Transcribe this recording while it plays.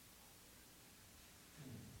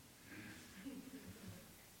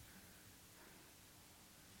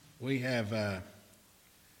We have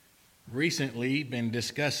recently been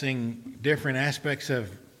discussing different aspects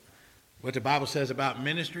of what the Bible says about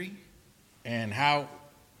ministry and how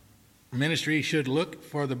ministry should look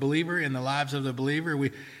for the believer in the lives of the believer.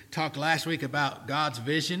 We talked last week about God's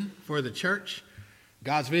vision for the church,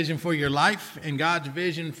 God's vision for your life, and God's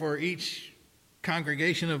vision for each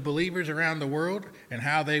congregation of believers around the world, and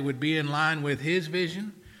how they would be in line with His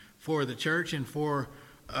vision for the church and for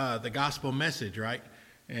the gospel message, right?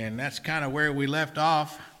 And that's kind of where we left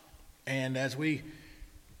off. And as we're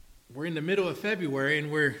in the middle of February, and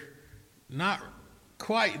we're not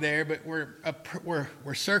quite there, but we're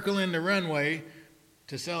circling the runway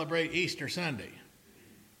to celebrate Easter Sunday.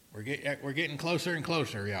 We're getting closer and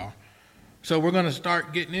closer, y'all. So we're going to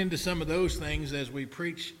start getting into some of those things as we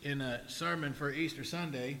preach in a sermon for Easter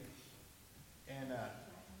Sunday. And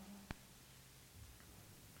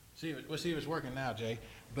we'll see if it's working now, Jay.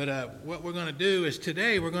 But what we're going to do is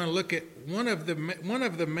today we're going to look at one of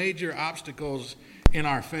the major obstacles in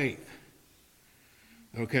our faith.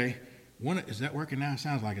 Okay, is that working now? It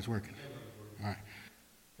sounds like it's working. All right.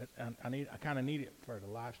 I kind of need it for the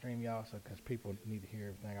live stream, y'all, because people need to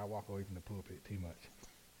hear everything. I walk away from the pulpit too much.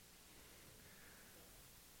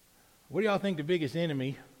 What do y'all think the biggest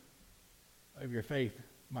enemy of your faith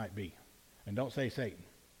might be? And don't say Satan.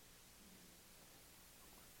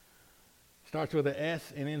 Starts with an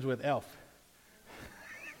S and ends with elf.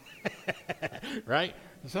 Right?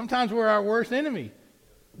 Sometimes we're our worst enemy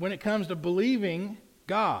when it comes to believing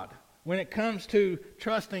God, when it comes to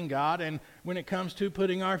trusting God, and when it comes to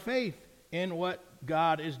putting our faith in what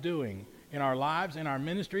God is doing in our lives, in our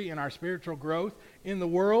ministry, in our spiritual growth, in the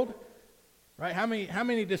world. Right? How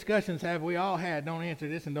many discussions have we all had? Don't answer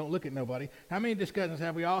this and don't look at nobody. How many discussions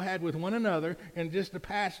have we all had with one another in just the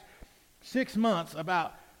past 6 months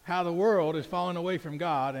about how the world is falling away from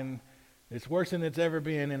God, and it's worse than it's ever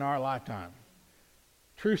been in our lifetime?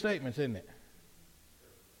 True statements, isn't it?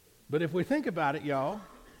 But if we think about it, y'all,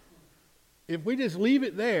 if we just leave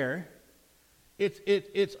it there,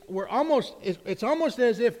 it's almost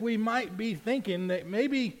as if we might be thinking that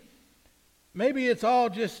maybe it's all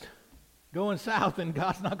just going south and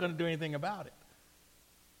God's not going to do anything about it,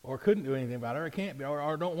 or couldn't do anything about it, or can't be,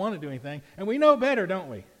 or don't want to do anything. And we know better, don't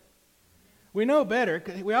we? We know better.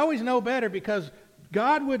 We always know better, because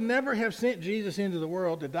God would never have sent Jesus into the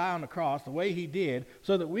world to die on the cross the way He did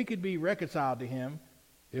so that we could be reconciled to Him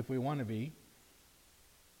if we want to be.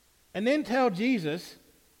 And then tell Jesus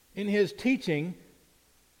in His teaching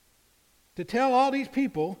to tell all these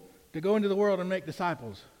people to go into the world and make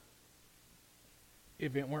disciples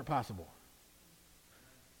if it weren't possible,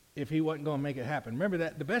 if He wasn't going to make it happen. Remember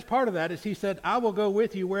that the best part of that is He said, I will go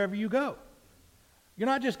with you wherever you go. You're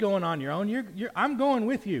not just going on your own. I'm going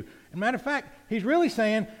with you. As a matter of fact, He's really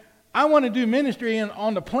saying, I want to do ministry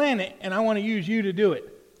on the planet, and I want to use you to do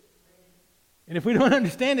it. And if we don't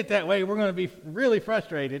understand it that way, we're going to be really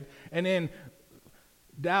frustrated, and then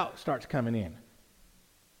doubt starts coming in.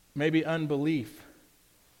 Maybe unbelief,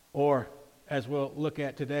 or as we'll look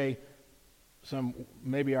at today,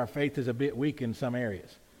 maybe our faith is a bit weak in some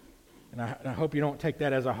areas. And I hope you don't take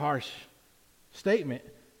that as a harsh statement.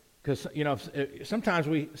 Because, sometimes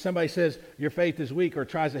somebody says your faith is weak, or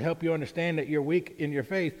tries to help you understand that you're weak in your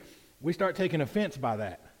faith, we start taking offense by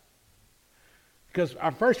that. Because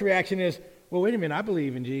our first reaction is, well, wait a minute, I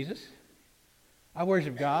believe in Jesus. I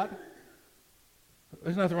worship God.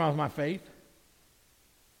 There's nothing wrong with my faith.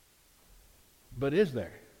 But is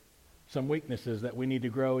there some weaknesses that we need to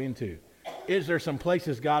grow into? Is there some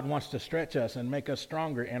places God wants to stretch us and make us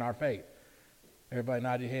stronger in our faith? Everybody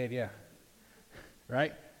nod your head, yeah.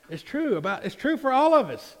 Right? It's true for all of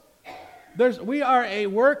us. We are a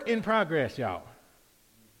work in progress, y'all.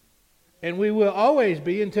 And we will always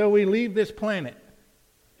be until we leave this planet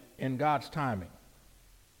in God's timing.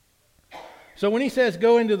 So when He says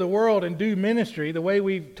go into the world and do ministry, the way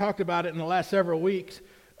we've talked about it in the last several weeks,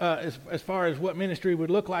 as far as what ministry would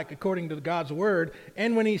look like according to God's Word,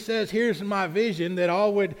 and when He says, here's my vision, that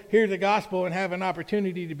all would hear the gospel and have an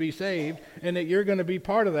opportunity to be saved, and that you're going to be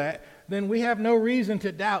part of that, then we have no reason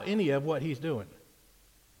to doubt any of what He's doing.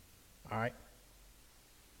 All right?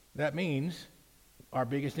 That means our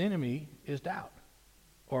biggest enemy is doubt,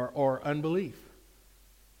 or unbelief,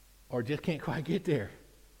 or just can't quite get there.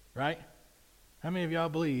 Right? How many of y'all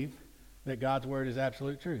believe that God's Word is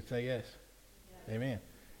absolute truth? Say yes. Amen.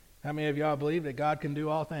 How many of y'all believe that God can do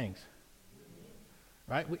all things?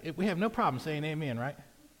 Right? We have no problem saying amen, right?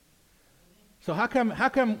 So how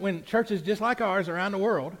come when churches just like ours around the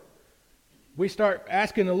world We start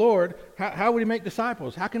asking the Lord, how would He make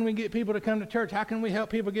disciples? How can we get people to come to church? How can we help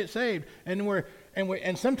people get saved?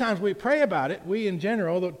 And sometimes we pray about it. We in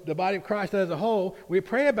general, the body of Christ as a whole, we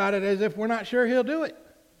pray about it as if we're not sure He'll do it.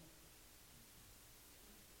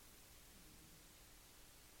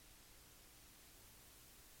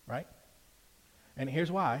 Right? And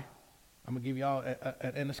here's why. I'm going to give y'all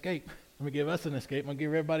an escape. I'm going to give us an escape. I'm going to give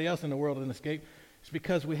everybody else in the world an escape. It's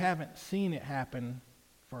because we haven't seen it happen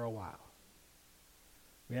for a while.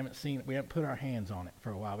 We haven't seen it. We haven't put our hands on it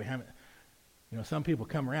for a while. We haven't, some people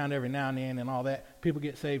come around every now and then and all that. People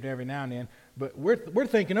get saved every now and then. But we're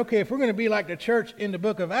thinking, okay, if we're going to be like the church in the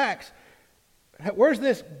book of Acts, where's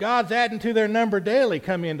this God's adding to their number daily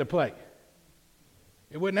come into play?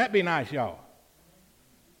 Wouldn't that be nice, y'all?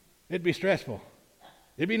 It'd be stressful.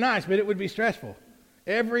 It'd be nice, but it would be stressful.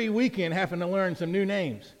 Every weekend having to learn some new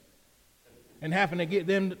names and having to get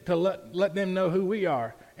them to let them know who we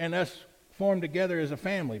are and us form together as a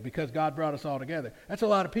family because God brought us all together. That's a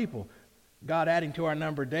lot of people. God adding to our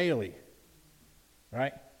number daily.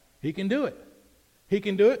 Right? He can do it. He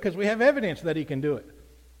can do it because we have evidence that He can do it.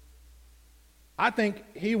 I think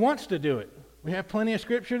He wants to do it. We have plenty of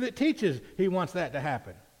scripture that teaches He wants that to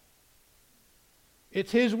happen.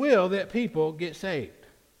 It's His will that people get saved.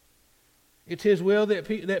 It's His will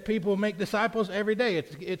that people make disciples every day.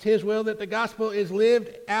 It's His will that the gospel is lived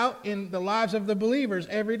out in the lives of the believers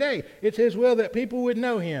every day. It's His will that people would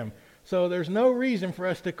know Him. So there's no reason for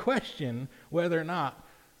us to question whether or not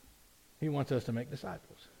He wants us to make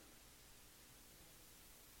disciples.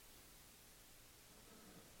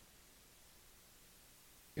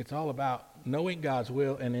 It's all about knowing God's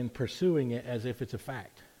will and then pursuing it as if it's a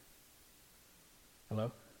fact.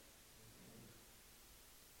 Hello?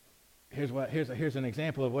 Here's an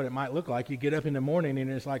example of what it might look like. You get up in the morning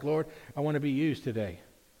and it's like, Lord, I want to be used today.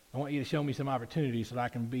 I want you to show me some opportunities so that I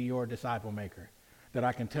can be your disciple maker, that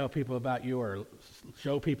I can tell people about you or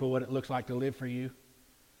show people what it looks like to live for you.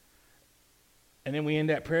 And then we end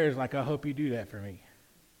that prayer is like, I hope you do that for me.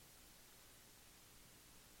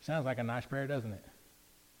 Sounds like a nice prayer, doesn't it?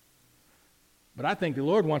 But I think the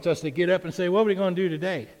Lord wants us to get up and say, what are we going to do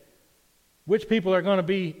today? Which people are going to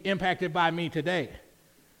be impacted by me today?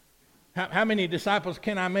 How many disciples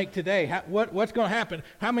can I make today? What's going to happen?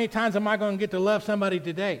 How many times am I going to get to love somebody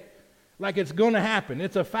today? Like it's going to happen.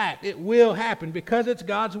 It's a fact. It will happen because it's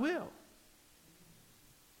God's will.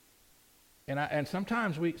 And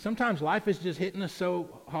sometimes life is just hitting us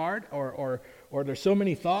so hard, or there's so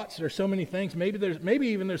many thoughts, there's so many things. Maybe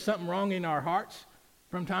even there's something wrong in our hearts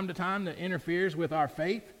from time to time that interferes with our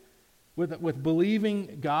faith, with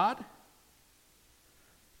believing God,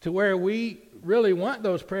 to where we really want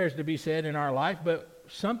those prayers to be said in our life, but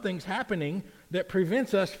something's happening that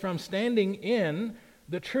prevents us from standing in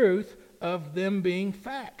the truth of them being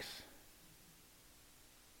facts.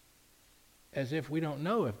 As if we don't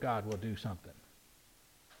know if God will do something.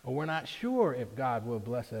 Or we're not sure if God will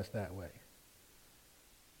bless us that way.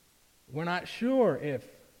 We're not sure if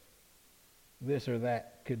this or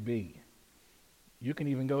that could be. You can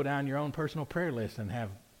even go down your own personal prayer list and have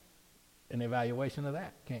an evaluation of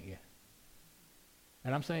that, can't you?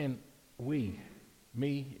 And I'm saying we,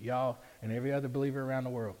 me, y'all, and every other believer around the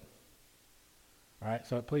world. All right,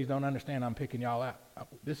 so please don't understand I'm picking y'all out.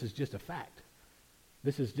 This is just a fact.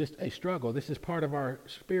 This is just a struggle. This is part of our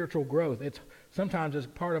spiritual growth. Sometimes it's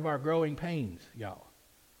part of our growing pains, y'all.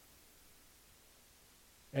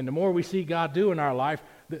 And the more we see God do in our life,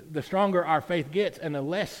 the stronger our faith gets and the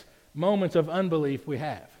less moments of unbelief we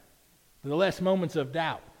have. The less moments of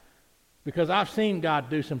doubt. Because I've seen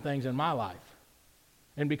God do some things in my life.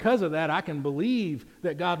 And because of that, I can believe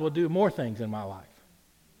that God will do more things in my life.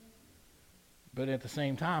 But at the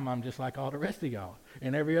same time, I'm just like all the rest of y'all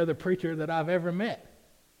and every other preacher that I've ever met.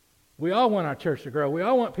 We all want our church to grow. We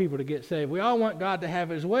all want people to get saved. We all want God to have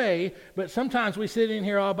His way. But sometimes we sit in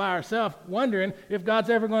here all by ourselves wondering if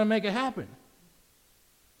God's ever going to make it happen.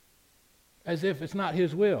 As if it's not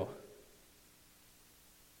His will.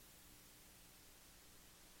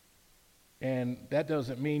 And that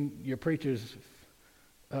doesn't mean your preacher's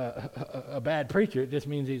a bad preacher. It just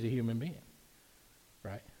means he's a human being.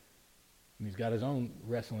 Right? And he's got his own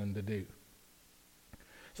wrestling to do.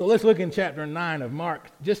 So let's look in chapter 9 of Mark,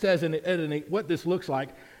 just as what this looks like,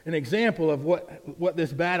 an example of what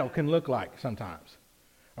this battle can look like sometimes.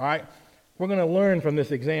 All right? We're going to learn from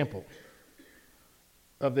this example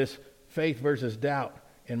of this faith versus doubt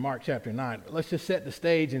in Mark chapter 9. Let's just set the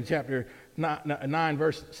stage in chapter 9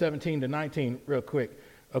 verse 17 to 19 real quick.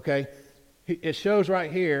 Okay? It shows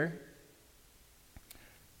right here,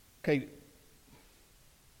 okay,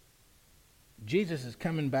 Jesus is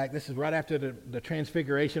coming back. This is right after the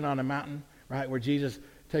transfiguration on the mountain, right? Where Jesus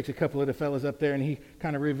takes a couple of the fellas up there and he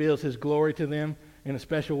kind of reveals his glory to them in a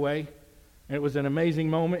special way. And it was an amazing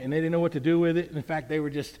moment, and they didn't know what to do with it. In fact, they were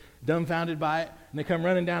just dumbfounded by it. And they come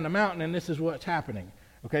running down the mountain, and this is what's happening.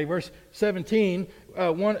 Okay, verse 17,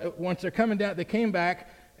 once they're coming down, they came back,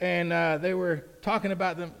 and they were talking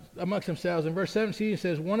about them amongst themselves. In verse 17, it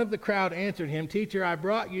says, one of the crowd answered him, Teacher, I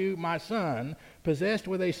brought you my son, possessed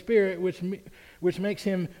with a spirit which makes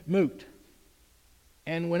him mute.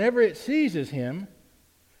 And whenever it seizes him,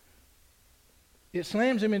 it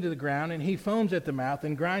slams him into the ground, and he foams at the mouth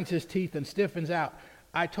and grinds his teeth and stiffens out.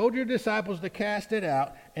 I told your disciples to cast it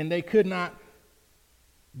out, and they could not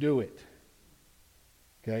do it.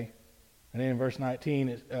 Okay? And then in verse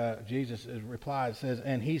 19, Jesus' reply says,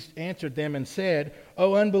 and he answered them and said,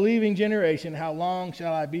 O unbelieving generation, how long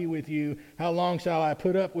shall I be with you? How long shall I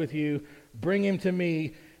put up with you? Bring him to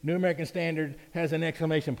me. New American Standard has an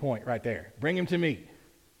exclamation point right there. Bring him to me.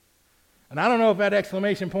 And I don't know if that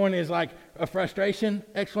exclamation point is like a frustration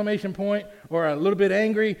exclamation point or a little bit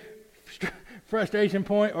angry frustration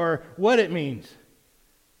point or what it means.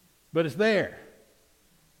 But it's there.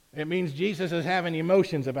 It means Jesus is having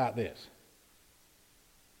emotions about this.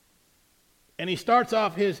 And he starts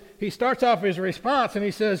off his response and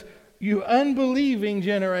he says, you unbelieving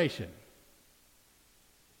generation.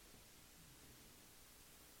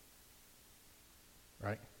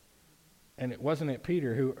 Right? And it wasn't it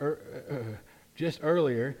Peter who just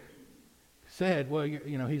earlier said, well,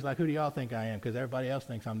 he's like, who do y'all think I am? Because everybody else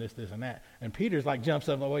thinks I'm this, this, and that. And Peter's like jumps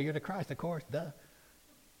up, well, you're the Christ, of course, duh.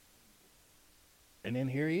 And then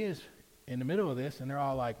here he is in the middle of this, and they're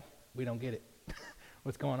all like, we don't get it.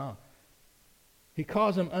 What's going on? He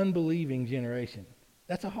calls them unbelieving generation.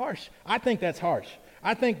 I think that's harsh.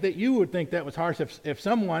 I think that you would think that was harsh if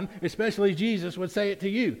someone, especially Jesus, would say it to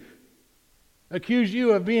you. Accuse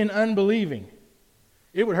you of being unbelieving.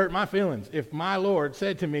 It would hurt my feelings if my Lord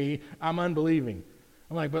said to me, I'm unbelieving.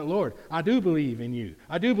 I'm like, but Lord, I do believe in you.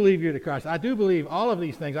 I do believe you're the Christ. I do believe all of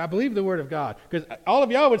these things. I believe the Word of God. Because all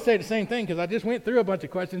of y'all would say the same thing because I just went through a bunch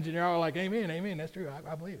of questions and you're all like, amen, amen, that's true.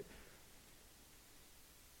 I believe it.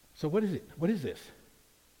 So what is it? What is this?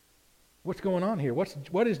 What's going on here?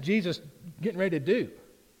 What is Jesus getting ready to do?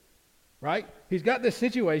 Right? He's got this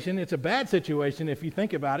situation. It's a bad situation if you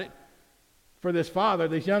think about it. For this father,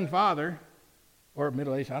 this young father, or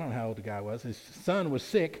middle-aged, I don't know how old the guy was. His son was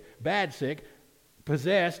sick, bad sick,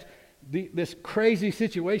 possessed. This crazy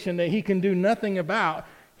situation that he can do nothing about.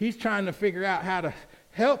 He's trying to figure out how to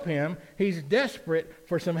help him. He's desperate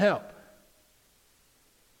for some help.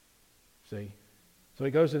 See? So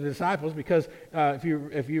he goes to the disciples because if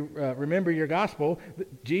you remember your gospel,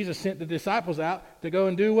 Jesus sent the disciples out to go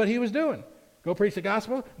and do what he was doing. Go preach the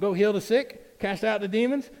gospel, go heal the sick, cast out the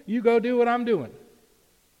demons, you go do what I'm doing.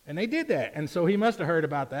 And they did that. And so he must have heard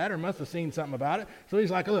about that or must have seen something about it. So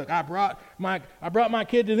he's like, look, I brought my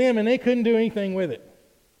kid to them and they couldn't do anything with it.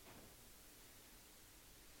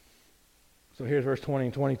 So here's verse 20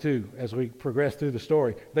 and 22 as we progress through the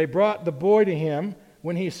story. They brought the boy to him.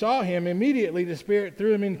 When he saw him, immediately the spirit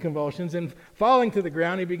threw him into convulsions, and falling to the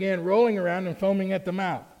ground, he began rolling around and foaming at the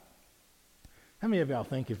mouth. How many of y'all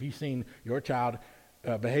think if you've seen your child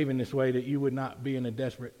behaving this way that you would not be in a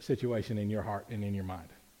desperate situation in your heart and in your mind?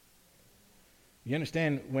 You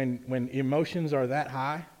understand when emotions are that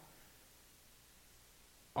high,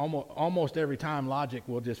 almost every time logic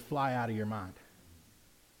will just fly out of your mind.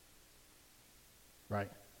 Right?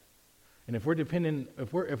 And if we're depending,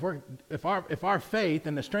 if our faith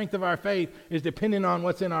and the strength of our faith is dependent on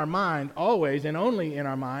what's in our mind always and only in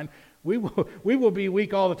our mind, we will be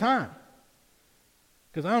weak all the time.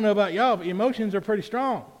 Because I don't know about y'all, but emotions are pretty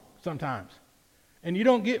strong sometimes. And you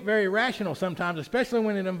don't get very rational sometimes, especially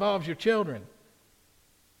when it involves your children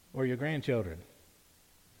or your grandchildren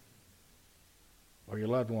or your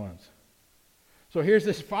loved ones. So here's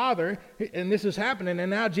this father, and this is happening, and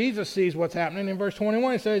now Jesus sees what's happening. In verse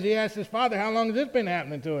 21, it says he asked his father, how long has this been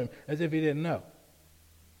happening to him? As if he didn't know.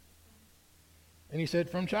 And he said,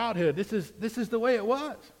 from childhood. This is the way it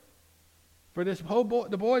was for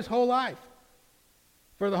the boy's whole life.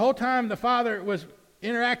 For the whole time the father was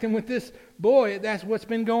interacting with this boy, that's what's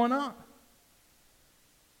been going on.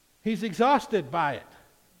 He's exhausted by it,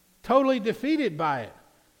 totally defeated by it.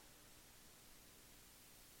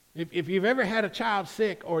 If you've ever had a child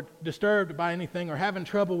sick or disturbed by anything or having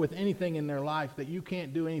trouble with anything in their life that you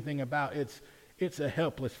can't do anything about, it's a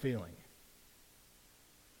helpless feeling.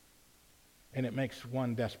 And it makes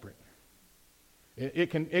one desperate.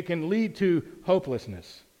 It can lead to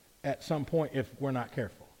hopelessness at some point if we're not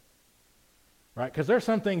careful. Right? Because there are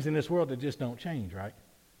some things in this world that just don't change, right?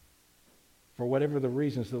 For whatever the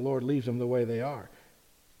reasons, the Lord leaves them the way they are.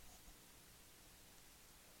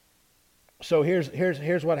 So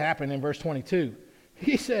here's what happened in verse 22.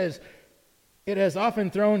 He says, it has often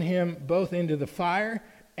thrown him both into the fire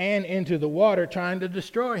and into the water, trying to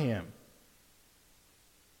destroy him.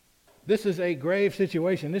 This is a grave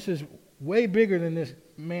situation. This is way bigger than this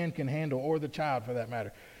man can handle, or the child for that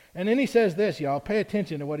matter. And then he says this, y'all. Pay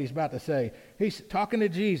attention to what he's about to say. He's talking to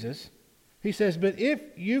Jesus. He says, but if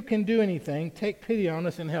you can do anything, take pity on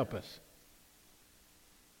us and help us.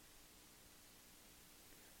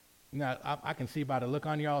 Now, I can see by the look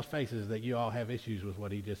on y'all's faces that you all have issues with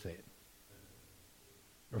what he just said.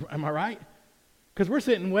 Am I right? Because we're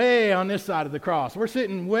sitting way on this side of the cross. We're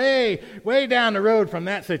sitting way, way down the road from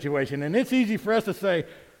that situation. And it's easy for us to say,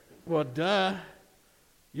 well, duh,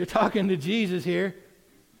 you're talking to Jesus here.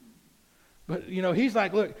 But, he's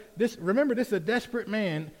like, look, remember, this is a desperate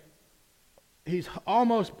man. He's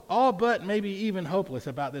almost all but maybe even hopeless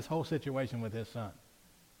about this whole situation with his son.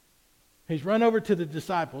 He's run over to the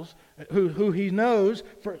disciples who he knows,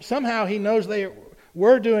 somehow he knows they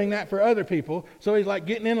were doing that for other people. So he's like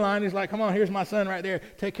getting in line. He's like, come on, here's my son right there.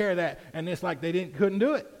 Take care of that. And it's like they couldn't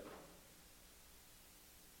do it.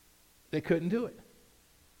 They couldn't do it.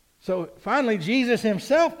 So finally Jesus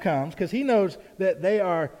himself comes because he knows that they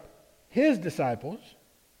are his disciples.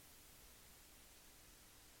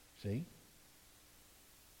 See?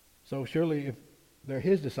 So surely if they're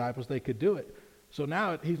his disciples, they could do it. So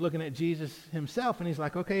now he's looking at Jesus himself and he's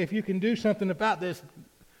like, okay, if you can do something about this,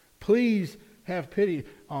 please have pity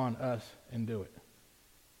on us and do it.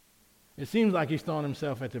 It seems like he's throwing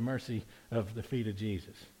himself at the mercy of the feet of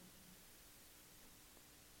Jesus.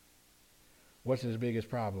 What's his biggest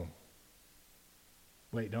problem?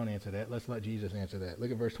 Wait, don't answer that. Let's let Jesus answer that.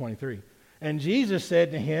 Look at verse 23. And Jesus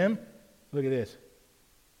said to him, look at this,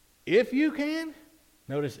 if you can.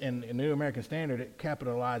 Notice in New American Standard, it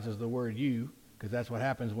capitalizes the word you, because that's what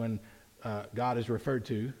happens when God is referred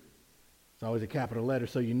to. It's always a capital letter,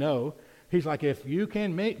 so you know. He's like, if you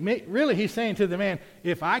can really he's saying to the man,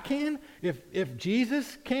 if I can, if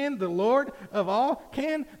Jesus can, the Lord of all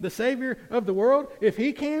can, the Savior of the world, if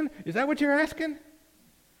he can, is that what you're asking?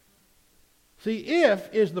 See,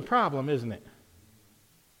 if is the problem, isn't it?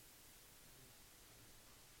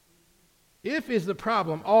 If is the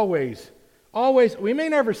problem always. Always, we may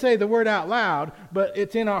never say the word out loud, but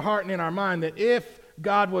it's in our heart and in our mind that if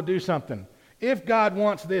God will do something, if God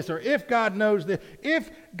wants this, or if God knows this,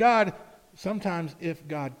 sometimes if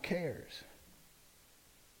God cares.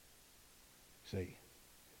 See,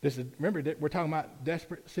 remember that we're talking about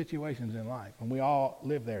desperate situations in life, and we all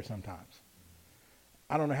live there sometimes.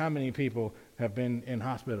 I don't know how many people have been in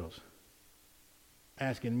hospitals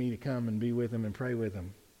asking me to come and be with them and pray with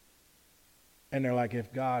them. And they're like,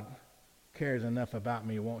 if God cares enough about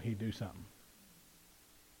me, won't he do something?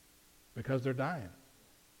 Because they're dying.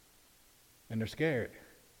 And they're scared.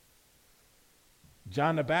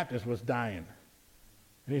 John the Baptist was dying.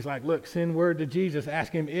 And he's like, look, send word to Jesus.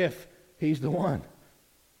 Ask him if he's the one.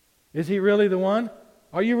 Is he really the one?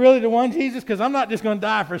 Are you really the one, Jesus? Because I'm not just going to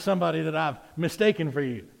die for somebody that I've mistaken for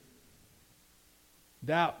you.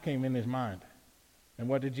 Doubt came in his mind. And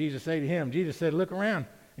what did Jesus say to him? Jesus said, look around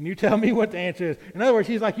and you tell me what the answer is. In other words,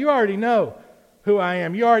 he's like, you already know who I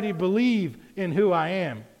am. You already believe in who I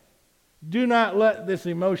am. Do not let this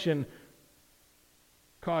emotion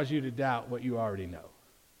cause you to doubt what you already know.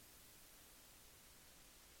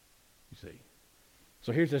 You see.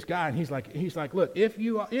 So here's this guy, and he's like, look,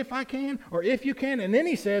 if I can, or if you can, and then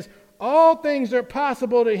he says, all things are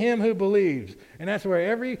possible to him who believes. And that's where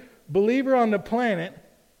every believer on the planet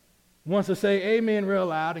wants to say amen real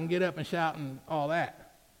loud and get up and shout and all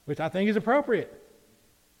that, which I think is appropriate.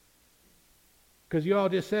 Because you all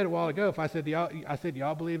just said a while ago, if I said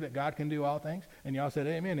y'all believe that God can do all things, and y'all said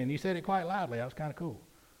amen, and you said it quite loudly. That was kind of cool.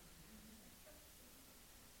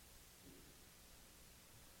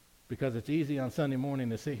 Because it's easy on Sunday morning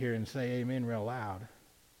to sit here and say amen real loud,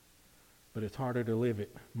 but it's harder to live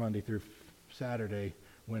it Monday through Saturday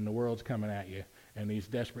when the world's coming at you and these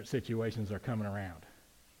desperate situations are coming around.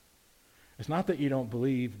 It's not that you don't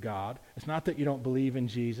believe God. It's not that you don't believe in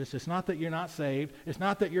Jesus. It's not that you're not saved. It's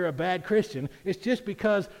not that you're a bad Christian. It's just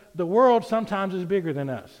because the world sometimes is bigger than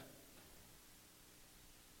us.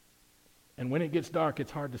 And when it gets dark,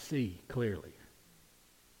 it's hard to see clearly.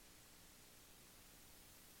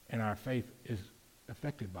 And our faith is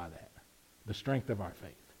affected by that, the strength of our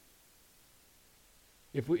faith.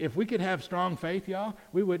 If we could have strong faith, y'all,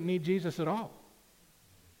 we wouldn't need Jesus at all.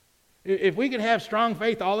 If we could have strong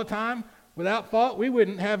faith all the time, without fault, we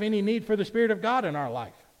wouldn't have any need for the Spirit of God in our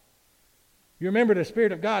life. You remember the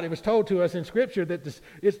Spirit of God, it was told to us in Scripture that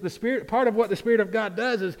it's the Spirit. Part of what the Spirit of God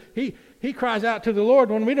does is He cries out to the Lord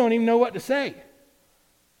when we don't even know what to say.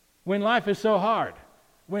 when life is so hard,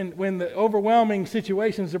 when the overwhelming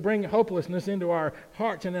situations that bring hopelessness into our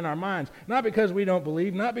hearts and in our minds. Not because we don't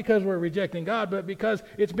believe, not because we're rejecting God, but because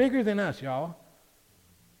it's bigger than us, y'all.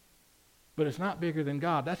 But it's not bigger than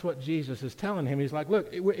God. That's what Jesus is telling him. He's like,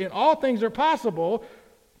 look, all things are possible.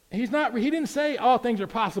 He didn't say all things are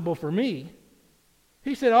possible for me.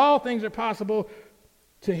 He said all things are possible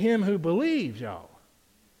to him who believes, y'all.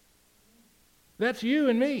 That's you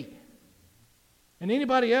and me. And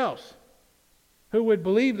anybody else who would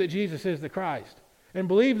believe that Jesus is the Christ and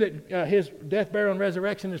believe that his death, burial, and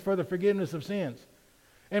resurrection is for the forgiveness of sins,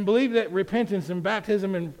 and believe that repentance and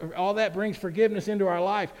baptism and all that brings forgiveness into our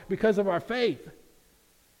life because of our faith.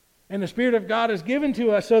 And the Spirit of God is given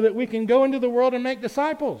to us so that we can go into the world and make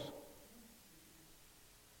disciples.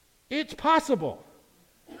 It's possible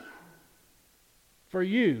for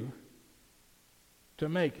you to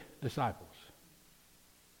make disciples.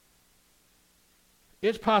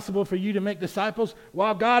 It's possible for you to make disciples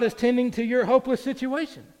while God is tending to your hopeless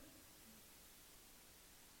situation.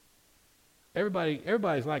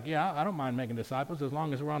 Everybody's like, yeah, I don't mind making disciples as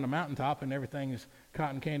long as we're on the mountaintop and everything is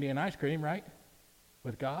cotton candy and ice cream, right?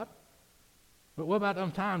 With God. But what about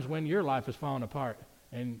those times when your life is falling apart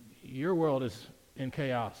and your world is in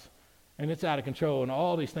chaos and it's out of control and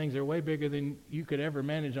all these things are way bigger than you could ever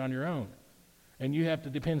manage on your own, and you have to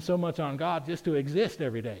depend so much on God just to exist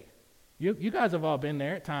every day? You guys have all been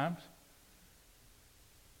there at times.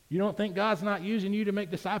 You don't think God's not using you to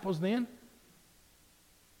make disciples then?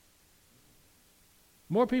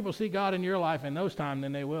 More people see God in your life in those times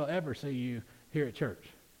than they will ever see you here at church.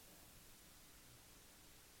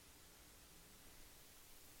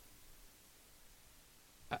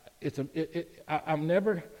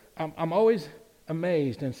 I'm always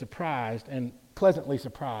amazed and surprised and pleasantly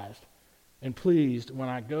surprised and pleased when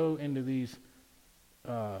I go into these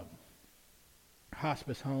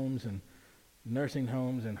hospice homes and nursing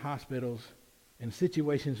homes and hospitals and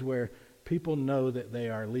situations where people know that they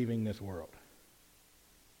are leaving this world.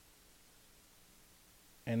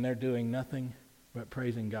 And they're doing nothing but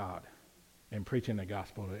praising God and preaching the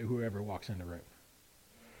gospel to whoever walks in the room.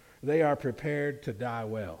 They are prepared to die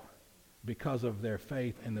well because of their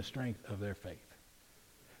faith and the strength of their faith.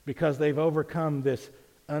 Because they've overcome this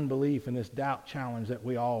unbelief and this doubt challenge that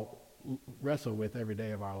we all wrestle with every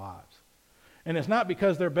day of our lives. And it's not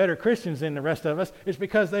because they're better Christians than the rest of us. It's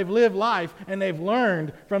because they've lived life and they've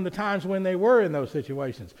learned from the times when they were in those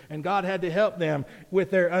situations. And God had to help them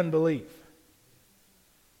with their unbelief,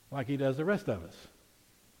 like he does the rest of us.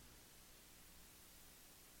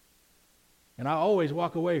 And I always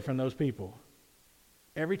walk away from those people.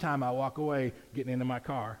 Every time I walk away, getting into my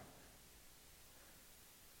car,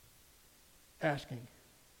 asking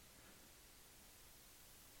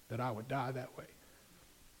that I would die that way.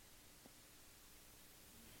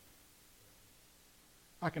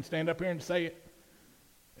 I can stand up here and say it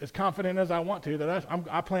as confident as I want to, that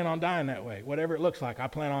I plan on dying that way, whatever it looks like. I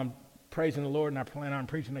plan on praising the Lord, and I plan on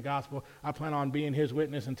preaching the gospel. I plan on being his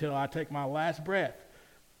witness until I take my last breath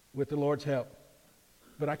with the Lord's help.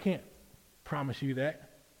 But I can't promise you that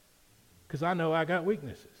because I know I got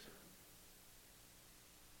weaknesses.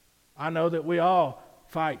 I know that we all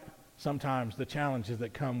fight sometimes the challenges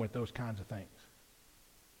that come with those kinds of things.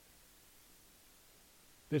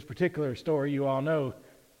 This particular story you all know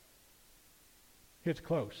hits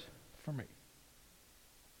close for me.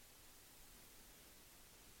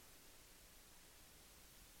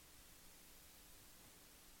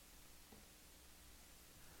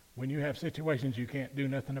 When you have situations you can't do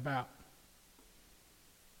nothing about,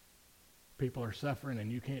 people are suffering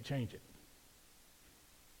and you can't change it.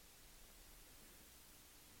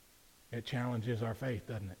 It challenges our faith,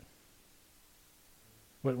 doesn't it?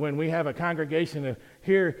 But when we have a congregation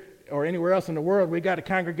here or anywhere else in the world, we got a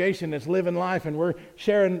congregation that's living life and we're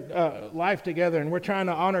sharing life together and we're trying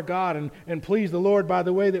to honor God and please the Lord by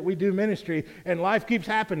the way that we do ministry, and life keeps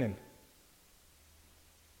happening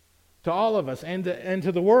to all of us and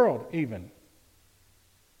to the world even.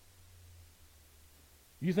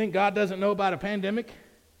 You think God doesn't know about a pandemic?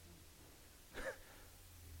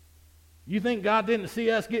 You think God didn't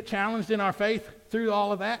see us get challenged in our faith through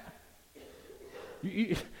all of that?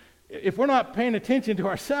 If we're not paying attention to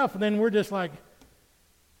ourselves, then we're just like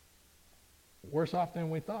worse off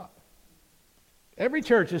than we thought. Every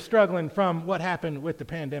church is struggling from what happened with the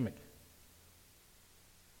pandemic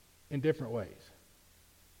in different ways.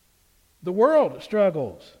 The world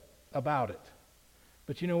struggles about it.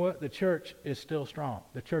 But you know what? The church is still strong.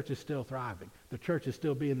 The church is still thriving. The church is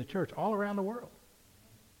still being the church all around the world.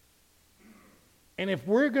 And if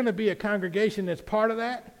we're going to be a congregation that's part of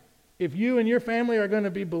that, If you and your family are going to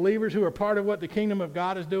be believers who are part of what the kingdom of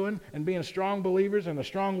God is doing and being strong believers and a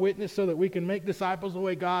strong witness so that we can make disciples the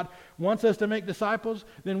way God wants us to make disciples,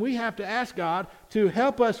 then we have to ask God to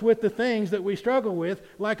help us with the things that we struggle with,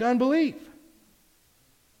 like unbelief.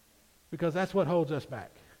 Because that's what holds us back.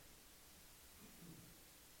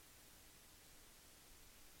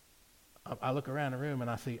 I look around the room and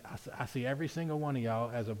I see every single one of y'all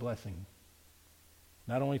as a blessing.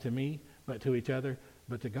 Not only to me, but to each other,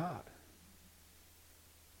 but to God.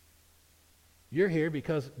 You're here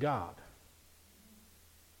because God.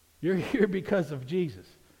 You're here because of Jesus.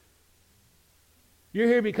 You're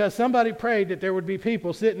here because somebody prayed that there would be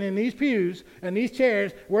people sitting in these pews and these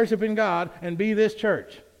chairs worshiping God and be this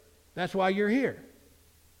church. That's why you're here.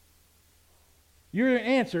 You're an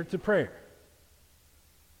answer to prayer.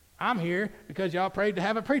 I'm here because y'all prayed to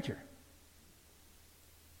have a preacher.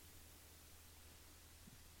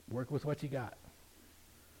 Work with what you got.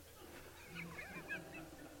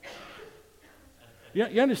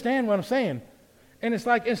 You understand what I'm saying? And it's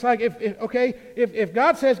like if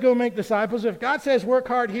God says go make disciples, if God says work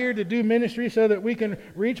hard here to do ministry so that we can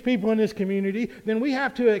reach people in this community, then we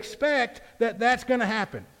have to expect that that's going to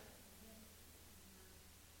happen.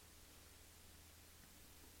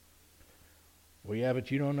 Well, yeah,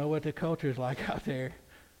 but you don't know what the culture is like out there.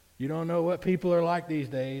 You don't know what people are like these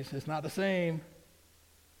days. It's not the same.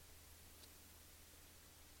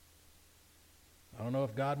 I don't know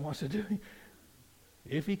if God wants to do it.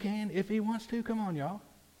 If he can, if he wants to, come on, y'all.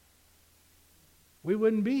 We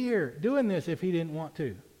wouldn't be here doing this if he didn't want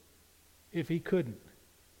to, if he couldn't.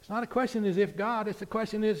 It's not a question as if God, it's a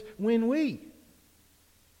question is when we.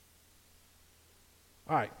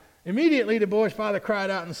 All right. Immediately the boy's father cried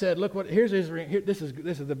out and said, look, here's his ring. This is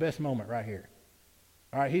the best moment right here.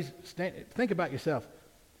 All right, think about yourself.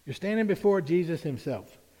 You're standing before Jesus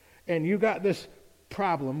himself, and you got this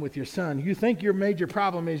problem with your son. You think your major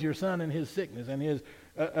problem is your son and his sickness and his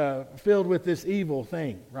filled with this evil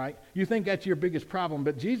thing, right? You think that's your biggest problem,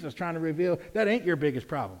 but Jesus is trying to reveal that ain't your biggest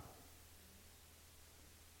problem.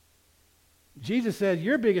 Jesus says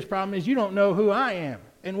your biggest problem is you don't know who I am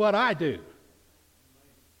and what I do.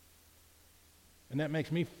 And that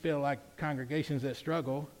makes me feel like congregations that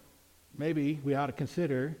struggle, maybe we ought to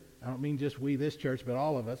consider, I don't mean just we, this church, but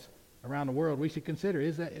all of us around the world, we should consider,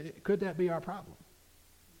 could that be our problem?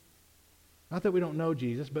 Not that we don't know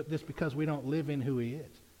Jesus, but just because we don't live in who he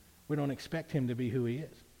is. We don't expect him to be who he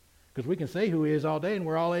is. Because we can say who he is all day and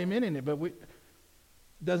we're all amen in it, but it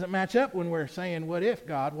doesn't match up when we're saying, what if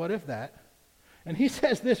God, what if that? And he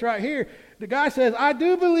says this right here. The guy says, I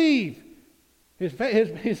do believe.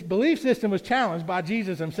 His belief system was challenged by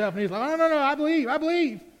Jesus himself. And he's like, no, I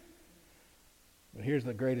believe. But here's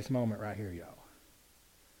the greatest moment right here, y'all.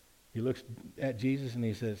 He looks at Jesus and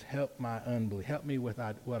he says, help my unbelief. Help me with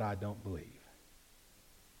what I don't believe.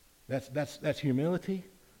 That's humility.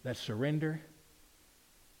 That's surrender.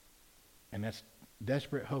 And that's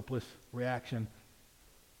desperate, hopeless reaction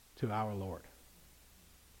to our Lord.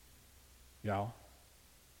 Y'all,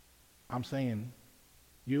 I'm saying,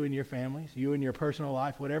 you and your families, you and your personal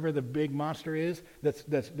life, whatever the big monster is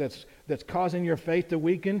that's causing your faith to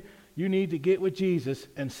weaken, you need to get with Jesus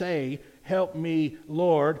and say, help me,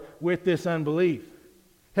 Lord, with this unbelief.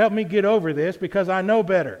 Help me get over this because I know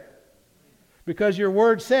better. Because your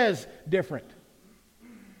word says different.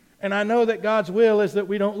 And I know that God's will is that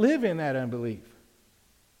we don't live in that unbelief.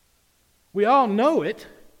 We all know it.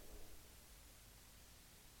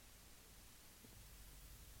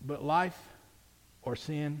 But life or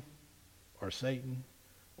sin or Satan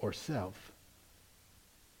or self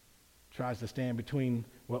tries to stand between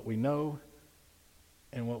what we know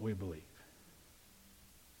and what we believe.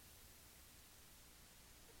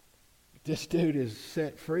 This dude is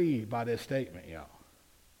set free by this statement, y'all.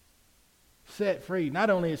 Set free.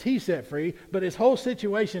 Not only is he set free, but his whole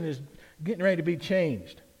situation is getting ready to be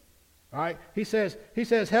changed. All right? He says,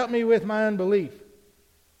 help me with my unbelief.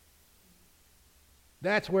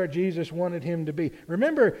 That's where Jesus wanted him to be.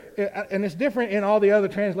 Remember, and it's different in all the other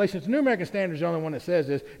translations. The New American Standard is the only one that says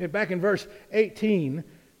this. Back in verse 18,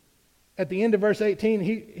 at the end of verse 18,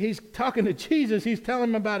 he's talking to Jesus. He's telling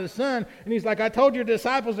him about his son. And he's like, I told your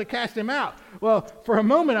disciples to cast him out. Well, for a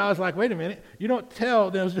moment, I was like, wait a minute. You don't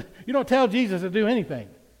tell Jesus to do anything.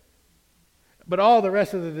 But all the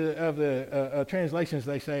rest of the translations,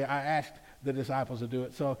 they say, I asked the disciples to do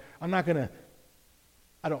it. So I'm not going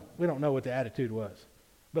to, we don't know what the attitude was.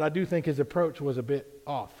 But I do think his approach was a bit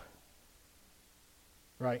off.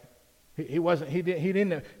 Right? He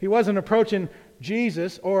wasn't approaching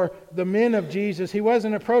Jesus or the men of Jesus. He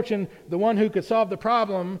wasn't approaching the one who could solve the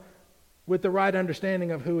problem with the right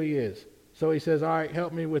understanding of who he is. So he says, all right,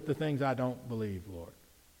 help me with the things I don't believe, Lord.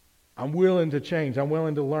 I'm willing to change. I'm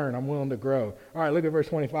willing to learn. I'm willing to grow. All right, look at verse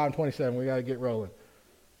 25 and 27. We got to get rolling.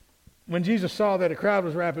 When Jesus saw that a crowd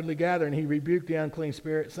was rapidly gathering, he rebuked the unclean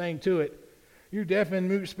spirit, saying to it, you deaf and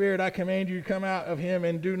mute spirit, I command you to come out of him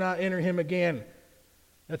and do not enter him again.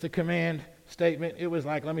 That's a command statement. It was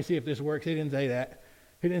like, let me see if this works. He didn't say that.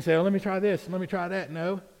 He didn't say, oh, let me try this, let me try that.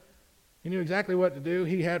 No. He knew exactly what to do.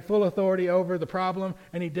 He had full authority over the problem,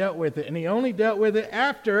 and he dealt with it. And he only dealt with it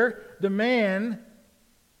after the man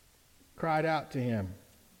cried out to him.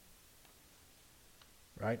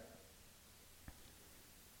 Right?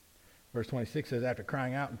 Verse 26 says, after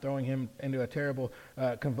crying out and throwing him into a terrible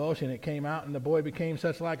convulsion, it came out, and the boy became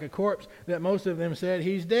such like a corpse that most of them said,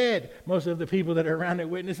 he's dead. Most of the people that are around it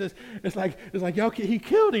witnesses, it's like y'all, he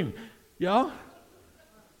killed him, y'all.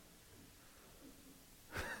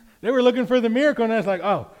 They were looking for the miracle, and it's like,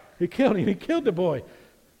 oh, he killed him. He killed the boy.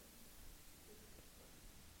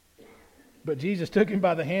 But Jesus took him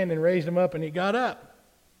by the hand and raised him up, and he got up.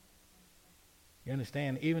 You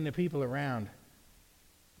understand? Even the people around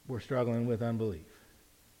were struggling with unbelief.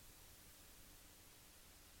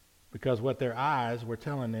 Because what their eyes were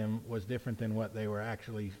telling them was different than what they were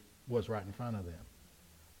actually was right in front of them.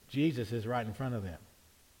 Jesus is right in front of them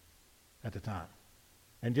at the time.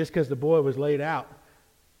 And just because the boy was laid out,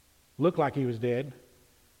 looked like he was dead,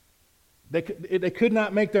 they could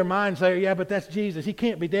not make their mind say, yeah, but that's Jesus. He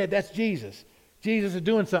can't be dead. That's Jesus. Jesus is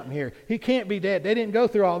doing something here. He can't be dead. They didn't go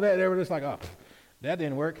through all that. They were just like, oh, that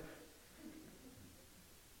didn't work.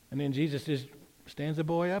 And then Jesus just stands the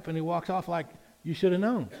boy up and he walks off like, you should have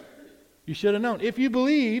known. You should have known. If you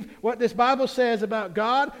believe what this Bible says about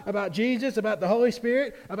God, about Jesus, about the Holy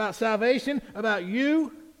Spirit, about salvation, about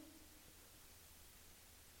you,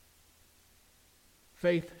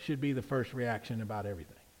 faith should be the first reaction about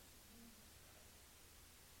everything.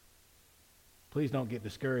 Please don't get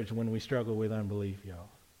discouraged when we struggle with unbelief, y'all.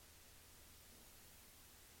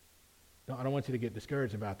 I don't want you to get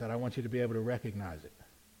discouraged about that. I want you to be able to recognize it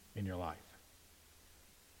in your life.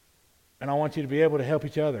 And I want you to be able to help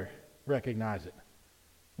each other recognize it.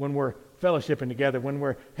 When we're fellowshipping together, when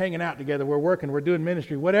we're hanging out together, we're working, we're doing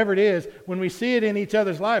ministry, whatever it is, when we see it in each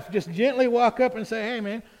other's life, just gently walk up and say, hey,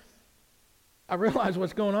 man, I realize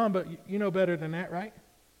what's going on, but you know better than that, right?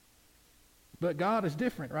 But God is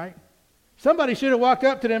different, right? Somebody should have walked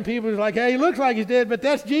up to them people and was like, hey, he looks like he's dead, but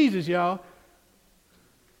that's Jesus, y'all.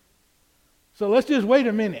 So let's just wait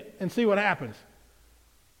a minute and see what happens.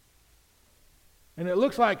 And it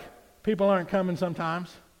looks like people aren't coming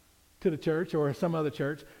sometimes to the church or some other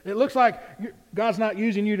church. It looks like God's not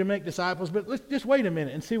using you to make disciples, but let's just wait a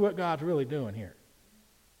minute and see what God's really doing here.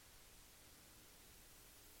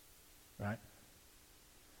 Right?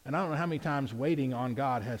 And I don't know how many times waiting on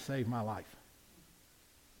God has saved my life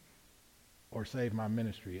or saved my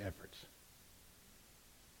ministry efforts.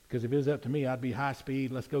 Because if it was up to me, I'd be high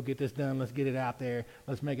speed. Let's go get this done. Let's get it out there.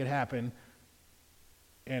 Let's make it happen.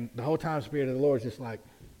 And the whole time, the Spirit of the Lord is just like,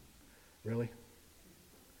 really?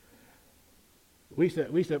 We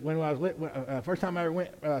said when I was first time I ever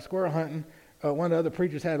went squirrel hunting, one of the other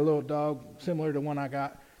preachers had a little dog similar to the one I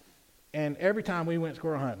got. And every time we went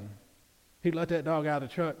squirrel hunting, he'd let that dog out of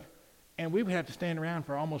the truck, and we would have to stand around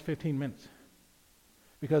for almost 15 minutes.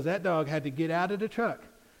 Because that dog had to get out of the truck,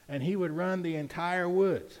 and he would run the entire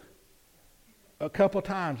woods a couple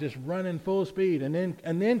times, just running full speed, and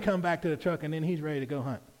then come back to the truck, and then he's ready to go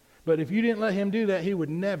hunt. But if you didn't let him do that, he would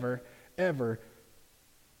never, ever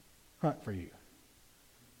hunt for you.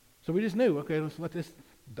 So we just knew, okay, let's let this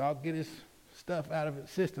dog get his stuff out of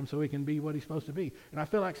its system so he can be what he's supposed to be. And I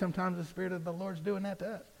feel like sometimes the Spirit of the Lord's doing that to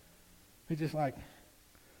us. He's just like,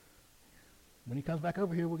 when he comes back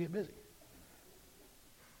over here, we'll get busy.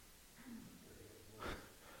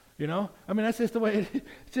 You know, I mean, that's just the way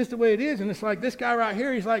it's just the way it is. And it's like this guy right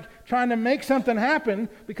here, he's like trying to make something happen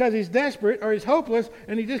because he's desperate or he's hopeless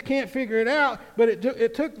and he just can't figure it out. But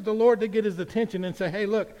it took the Lord to get his attention and say, hey,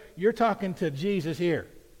 look, you're talking to Jesus here.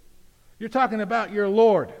 You're talking about your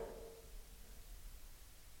Lord.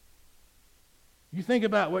 You think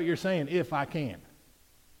about what you're saying, if I can.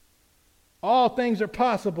 All things are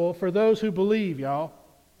possible for those who believe, y'all.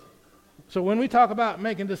 So when we talk about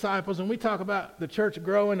making disciples and we talk about the church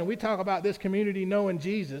growing and we talk about this community knowing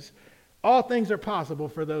Jesus, all things are possible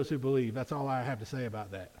for those who believe. That's all I have to say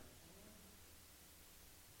about that.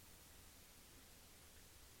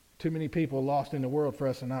 Too many people lost in the world for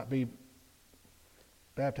us to not be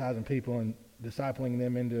baptizing people and discipling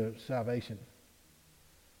them into salvation.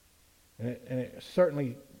 And it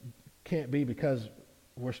certainly can't be because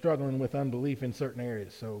we're struggling with unbelief in certain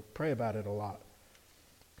areas. So pray about it a lot.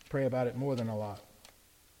 Pray about it more than a lot.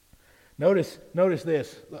 Notice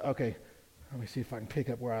this. Okay, let me see if I can pick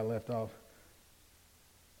up where I left off.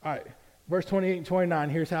 All right, verse 28 and 29,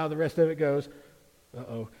 here's how the rest of it goes.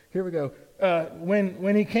 Here we go.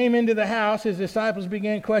 When he came into the house, his disciples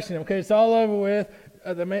began questioning him. Okay, it's all over with.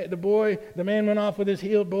 The man went off with his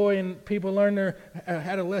healed boy, and people learned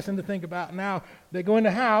had a lesson to think about. Now they go in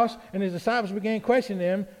the house, and his disciples began questioning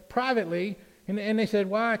him privately, and they said,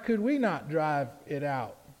 "Why could we not drive it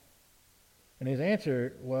out?" And his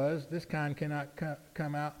answer was, "This kind cannot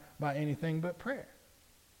come out by anything but prayer."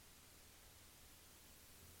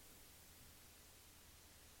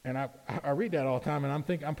 And I read that all the time, and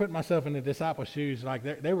I'm putting myself in the disciples' shoes. Like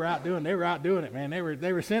they were out doing it, man.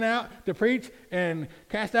 They were sent out to preach and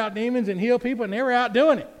cast out demons and heal people, and they were out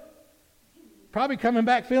doing it. Probably coming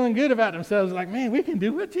back feeling good about themselves, like, man, we can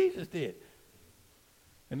do what Jesus did.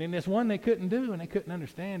 And then this one they couldn't do, and they couldn't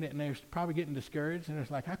understand it, and they were probably getting discouraged. And it's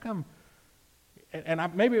like, how come?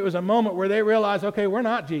 And maybe it was a moment where they realized, okay, we're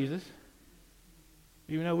not Jesus,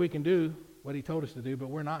 even though we can do what he told us to do, but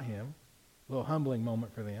we're not him. A little humbling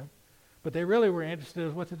moment for them. But they really were interested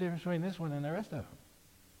in what's the difference between this one and the rest of them.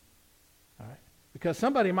 All right? Because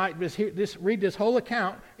somebody might just read this whole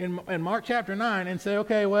account in Mark chapter 9 and say,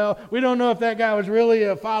 okay, well, we don't know if that guy was really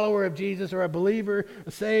a follower of Jesus or a believer,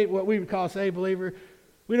 what we would call a saved believer.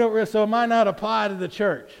 We don't really, so it might not apply to the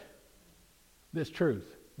church, this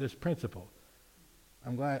truth, this principle.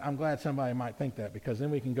 I'm glad somebody might think that, because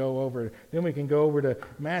then we can go over to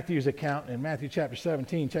Matthew's account in Matthew chapter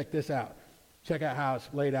 17. Check this out. Check out how it's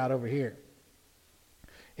laid out over here.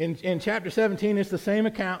 In chapter 17, it's the same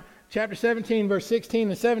account. Chapter 17, verse 16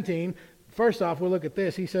 and 17. First off, we'll look at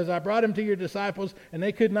this. He says, "I brought him to your disciples, and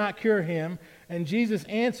they could not cure him. And Jesus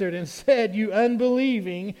answered and said, 'You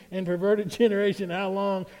unbelieving and perverted generation, how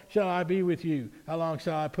long shall I be with you? How long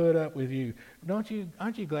shall I put up with you?'" Aren't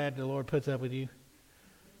you glad the Lord puts up with you?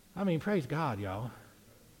 I mean, praise God, y'all.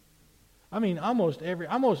 I mean, almost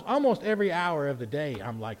every hour of the day,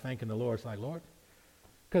 I'm like thanking the Lord. It's like, Lord,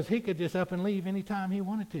 because he could just up and leave anytime he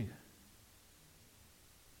wanted to.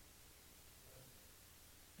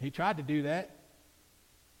 He tried to do that,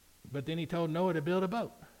 but then he told Noah to build a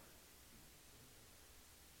boat.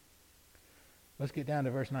 Let's get down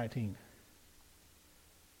to verse 19.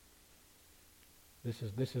 This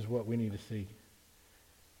is what we need to see.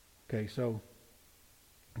 Okay, so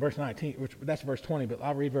verse 19, that's verse 20, but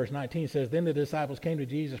I'll read verse 19. It says, "Then the disciples came to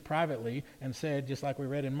Jesus privately and said," just like we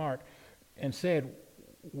read in Mark, and said,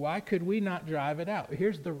 "Why could we not drive it out?"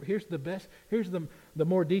 Here's the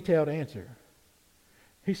more detailed answer.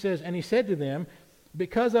 He says, "And he said to them,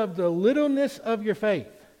 because of the littleness of your faith."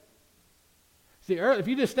 See, if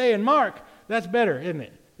you just stay in Mark, that's better, isn't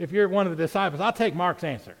it? If you're one of the disciples, I'll take Mark's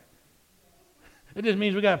answer. It just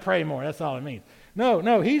means we got to pray more. That's all it means.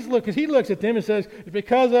 No, he looks at them and says,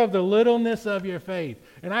 "Because of the littleness of your faith."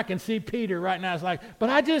 And I can see Peter right now. It's like,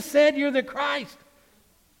 "But I just said you're the Christ."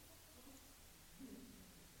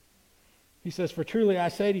 He says, "For truly I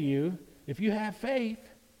say to you, if you have faith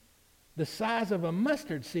the size of a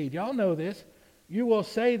mustard seed," y'all know this, "you will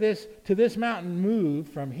say this to this mountain, move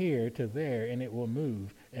from here to there, and it will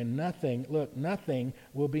move. And nothing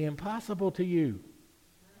will be impossible to you."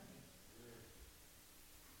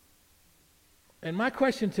 And my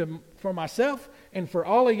question for myself and for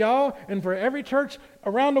all of y'all and for every church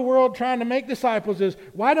around the world trying to make disciples is,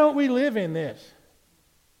 why don't we live in this?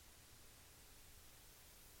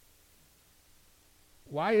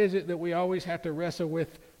 Why is it that we always have to wrestle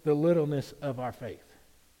with the littleness of our faith?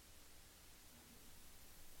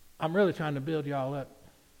 I'm really trying to build y'all up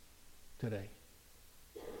today.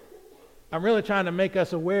 I'm really trying to make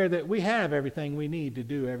us aware that we have everything we need to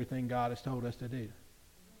do everything God has told us to do.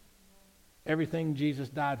 Everything Jesus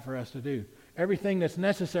died for us to do. Everything that's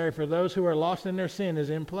necessary for those who are lost in their sin is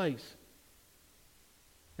in place.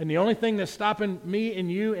 And the only thing that's stopping me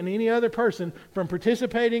and you and any other person from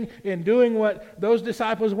participating in doing what those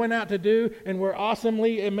disciples went out to do and were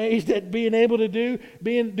awesomely amazed at being able to do,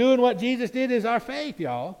 doing what Jesus did, is our faith,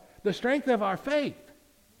 y'all. The strength of our faith.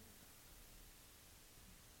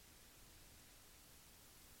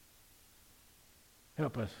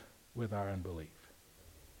 Help us with our unbelief.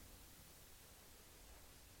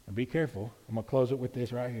 And be careful. I'm going to close it with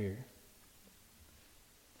this right here.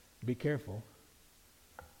 Be careful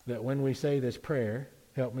that when we say this prayer,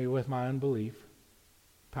 "Help me with my unbelief,"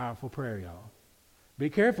 powerful prayer, y'all. Be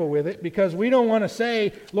careful with it, because we don't want to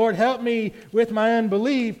say, "Lord, help me with my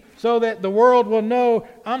unbelief," so that the world will know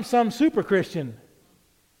I'm some super Christian.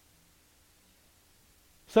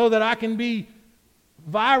 So that I can be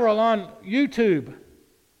viral on YouTube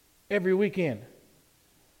every weekend.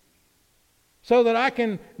 So that I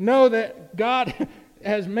can know that God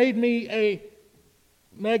has made me a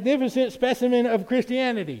magnificent specimen of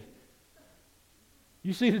Christianity.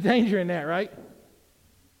 You see the danger in that, right?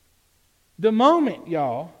 The moment,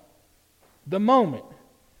 y'all, that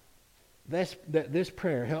this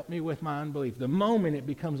prayer, help me with my unbelief, the moment it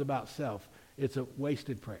becomes about self, it's a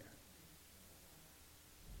wasted prayer.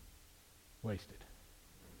 Wasted.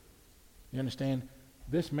 You understand?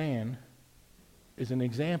 This man is an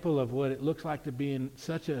example of what it looks like to be in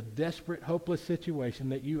such a desperate, hopeless situation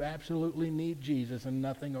that you absolutely need Jesus and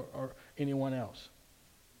nothing or anyone else.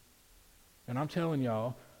 And I'm telling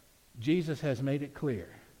y'all, Jesus has made it clear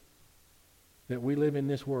that we live in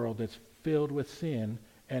this world that's filled with sin,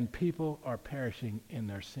 and people are perishing in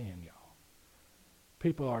their sin, y'all.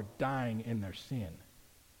 People are dying in their sin,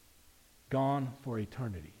 gone for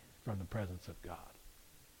eternity from the presence of God.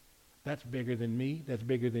 That's bigger than me. That's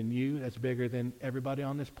bigger than you. That's bigger than everybody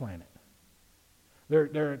on this planet.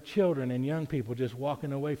 There are children and young people just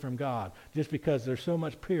walking away from God just because there's so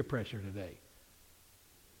much peer pressure today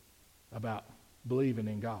about believing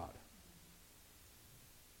in God.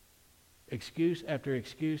 Excuse after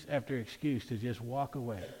excuse after excuse to just walk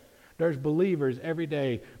away. There's believers every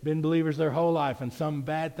day, been believers their whole life, and some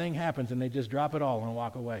bad thing happens and they just drop it all and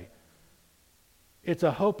walk away. It's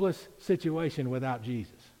a hopeless situation without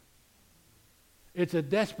Jesus. It's a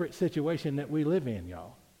desperate situation that we live in,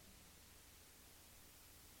 y'all.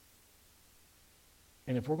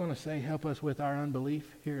 And if we're going to say, help us with our unbelief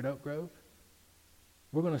here at Oak Grove,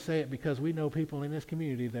 we're going to say it because we know people in this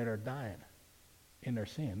community that are dying in their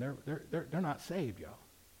sin. They're not saved, y'all.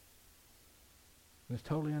 And it's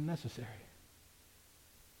totally unnecessary.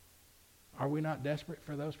 Are we not desperate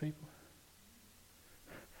for those people?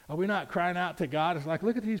 Are we not crying out to God? It's like,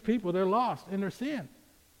 look at these people. They're lost in their sin.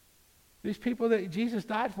 These people that Jesus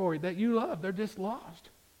died for, that you love, they're just lost.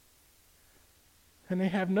 And they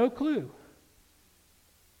have no clue.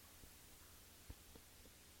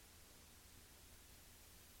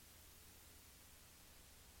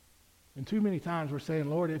 And too many times we're saying,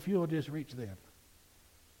 Lord, if you'll just reach them.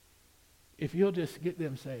 If you'll just get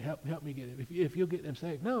them saved. Help me get it. If you'll get them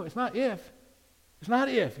saved. No, it's not if. It's not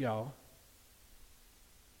if, y'all.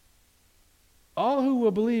 All who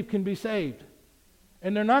will believe can be saved.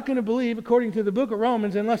 And they're not going to believe, according to the book of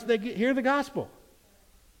Romans, unless they hear the gospel.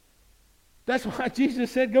 That's why Jesus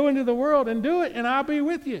said, go into the world and do it, and I'll be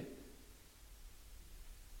with you.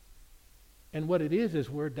 And what it is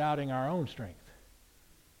we're doubting our own strength.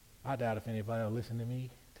 I doubt if anybody will listen to me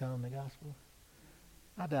tell them the gospel.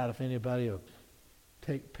 I doubt if anybody will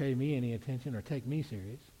pay me any attention or take me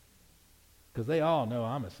serious. Because they all know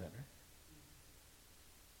I'm a sinner.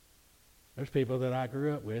 There's people that I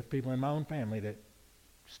grew up with, people in my own family that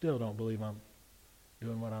still don't believe I'm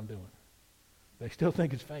doing what I'm doing. They still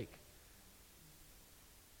think it's fake.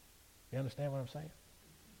 You understand what I'm saying?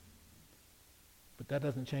 But that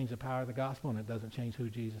doesn't change the power of the gospel, and it doesn't change who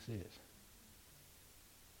Jesus is.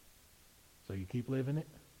 So you keep living it.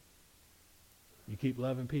 You keep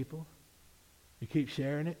loving people. You keep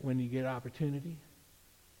sharing it when you get opportunity.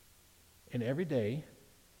 And every day,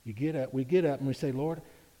 we get up and we say, Lord,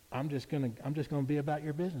 I'm just gonna be about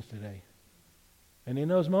your business today. And in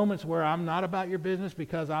those moments where I'm not about your business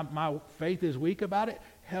because my faith is weak about it,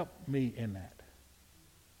 help me in that.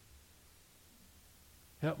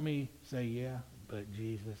 Help me say, yeah, but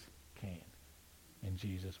Jesus can. And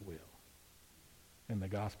Jesus will. And the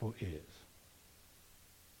gospel is.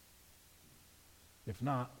 If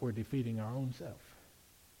not, we're defeating our own self.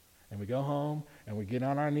 And we go home and we get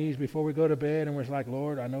on our knees before we go to bed and we're like,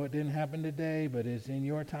 Lord, I know it didn't happen today, but it's in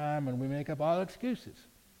your time, and we make up all excuses.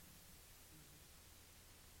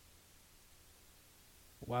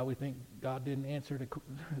 Why we think God didn't answer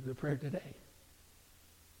the prayer today.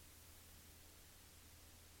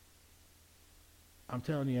 I'm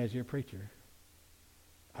telling you, as your preacher,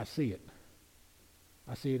 I see it.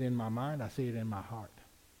 I see it in my mind. I see it in my heart.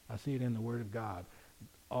 I see it in the Word of God.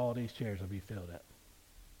 All these chairs will be filled up.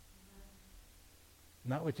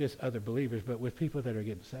 Not with just other believers, but with people that are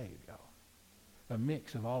getting saved, y'all. A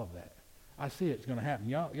mix of all of that. I see it's going to happen.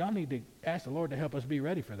 Y'all need to ask the Lord to help us be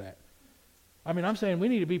ready for that. I mean, I'm saying we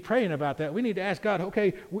need to be praying about that. We need to ask God,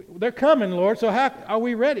 okay, they're coming, Lord, so how are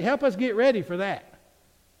we ready? Help us get ready for that.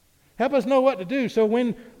 Help us know what to do so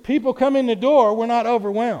when people come in the door, we're not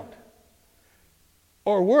overwhelmed.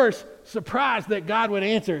 Or worse, surprised that God would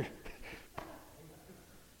answer.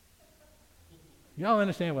 Y'all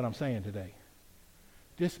understand what I'm saying today?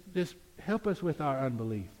 Just help us with our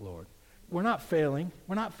unbelief, Lord. We're not failing.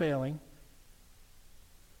 We're not failing.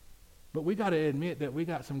 But we got to admit that we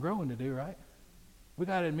got some growing to do, right? We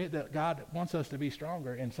got to admit that God wants us to be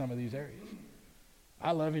stronger in some of these areas.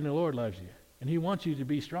 I love you and the Lord loves you. And he wants you to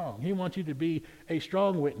be strong. He wants you to be a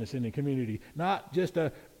strong witness in the community, not just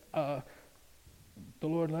the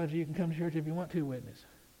Lord loves you, you can come to church if you want to witness.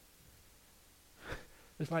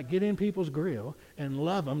 It's like get in people's grill and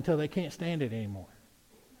love them till they can't stand it anymore.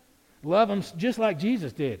 Love them just like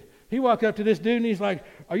Jesus did. He walked up to this dude and he's like,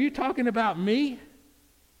 are you talking about me?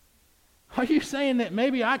 Are you saying that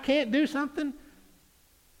maybe I can't do something?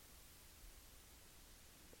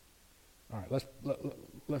 All right,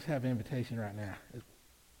 let's have an invitation right now.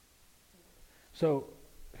 So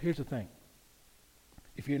here's the thing.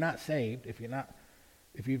 If you're not saved, if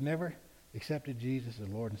you've never accepted Jesus as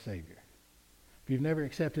Lord and Savior, if you've never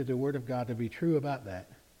accepted the Word of God to be true about that,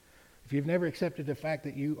 if you've never accepted the fact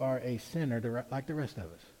that you are a sinner like the rest of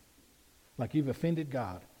us, like you've offended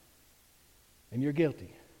God, and you're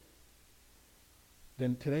guilty,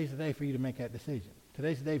 then today's the day for you to make that decision.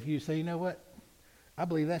 Today's the day for you to say, you know what? I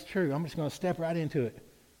believe that's true. I'm just going to step right into it.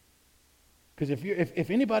 Because if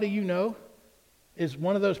anybody you know is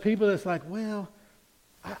one of those people that's like, well,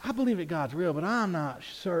 I believe that God's real, but I'm not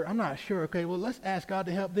sure. Okay, well, let's ask God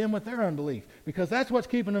to help them with their unbelief, because that's what's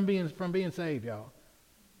keeping them from being saved, y'all.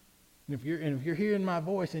 And if you're hearing my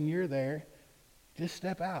voice and you're there, just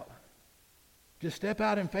step out. Just step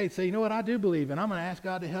out in faith. Say, you know what, I do believe, and I'm going to ask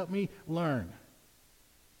God to help me learn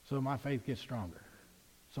so my faith gets stronger.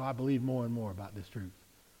 So I believe more and more about this truth.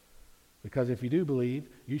 Because if you do believe,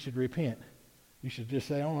 you should repent. You should just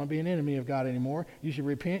say, I don't want to be an enemy of God anymore. You should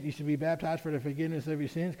repent. You should be baptized for the forgiveness of your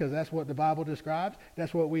sins, because that's what the Bible describes.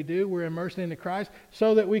 That's what we do. We're immersed into Christ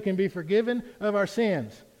so that we can be forgiven of our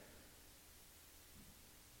sins.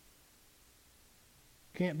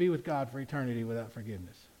 Can't be with God for eternity without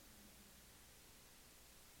forgiveness.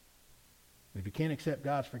 If you can't accept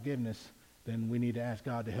God's forgiveness, then we need to ask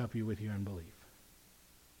God to help you with your unbelief.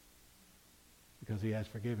 Because he has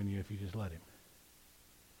forgiven you if you just let him.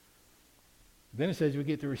 Then it says we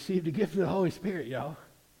get to receive the gift of the Holy Spirit, y'all.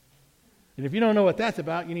 And if you don't know what that's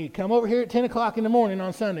about, you need to come over here at 10 o'clock in the morning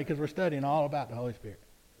on Sunday, because we're studying all about the Holy Spirit.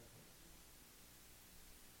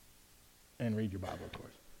 And read your Bible, of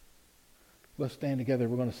course. Let's stand together.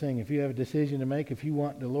 We're going to sing. If you have a decision to make, if you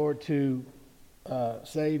want the Lord to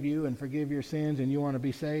save you and forgive your sins, and you want to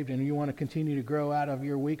be saved, and you want to continue to grow out of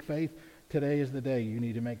your weak faith, today is the day you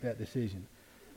need to make that decision.